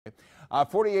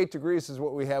48 degrees is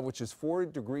what we have, which is 4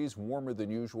 degrees warmer than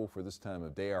usual for this time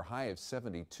of day. Our high of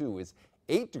 72 is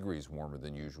 8 degrees warmer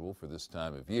than usual for this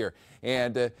time of year.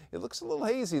 And it looks a little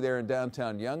hazy there in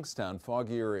downtown Youngstown,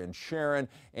 foggier in Sharon,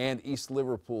 and East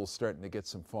Liverpool starting to get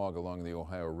some fog along the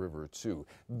Ohio River too.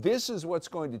 This is what's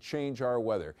going to change our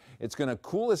weather. It's going to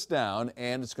cool us down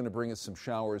and it's going to bring us some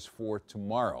showers for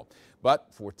tomorrow. But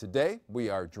for today, we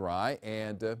are dry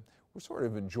and we're sort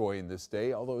of enjoying this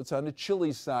day, although it's on the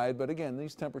chilly side. But again,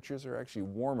 these temperatures are actually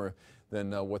warmer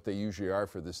than what they usually are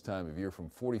for this time of year, from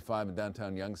 45 in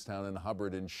downtown Youngstown and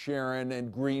Hubbard and Sharon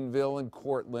and Greenville and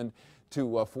Cortland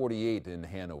to 48 in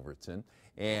Hanoverton.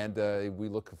 And we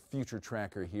look at future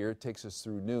tracker here. It takes us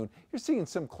through noon. You're seeing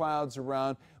some clouds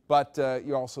around, but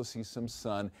you also see some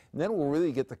sun. And then we'll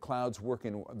really get the clouds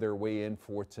working their way in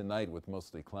for tonight with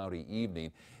mostly cloudy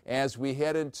evening. As we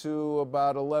head into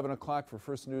about 11 o'clock for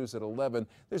First News at 11,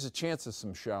 there's a chance of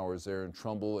some showers there in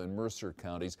Trumbull and Mercer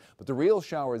counties. But the real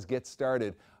showers get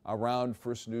started around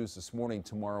First News this morning,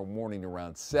 tomorrow morning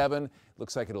around 7.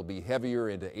 Looks like it'll be heavier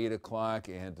into 8 o'clock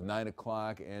and 9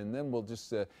 o'clock, and then we'll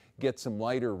just get some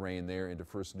lighter rain there into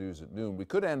First News at noon. We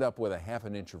could end up with a ½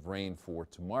 an inch of rain for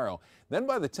tomorrow. Then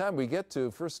by the time we get to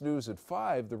First News at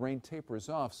 5, the rain tapers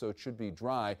off, so it should be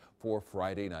dry for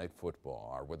Friday night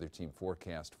football. Our weather team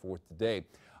forecast for today: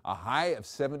 a high of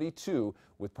 72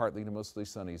 with partly to mostly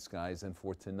sunny skies, and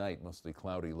for tonight, mostly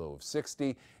cloudy, low of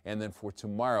 60. And then for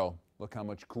tomorrow, look how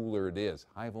much cooler it is.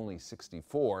 High of only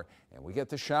 64, and we get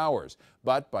the showers.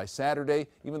 But by Saturday,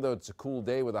 even though it's a cool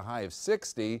day with a high of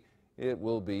 60, it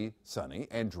will be sunny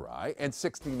and dry, and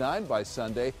 69 by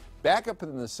Sunday, back up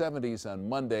in the 70s on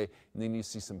Monday, and then you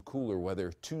see some cooler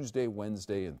weather Tuesday,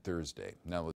 Wednesday, and Thursday. Now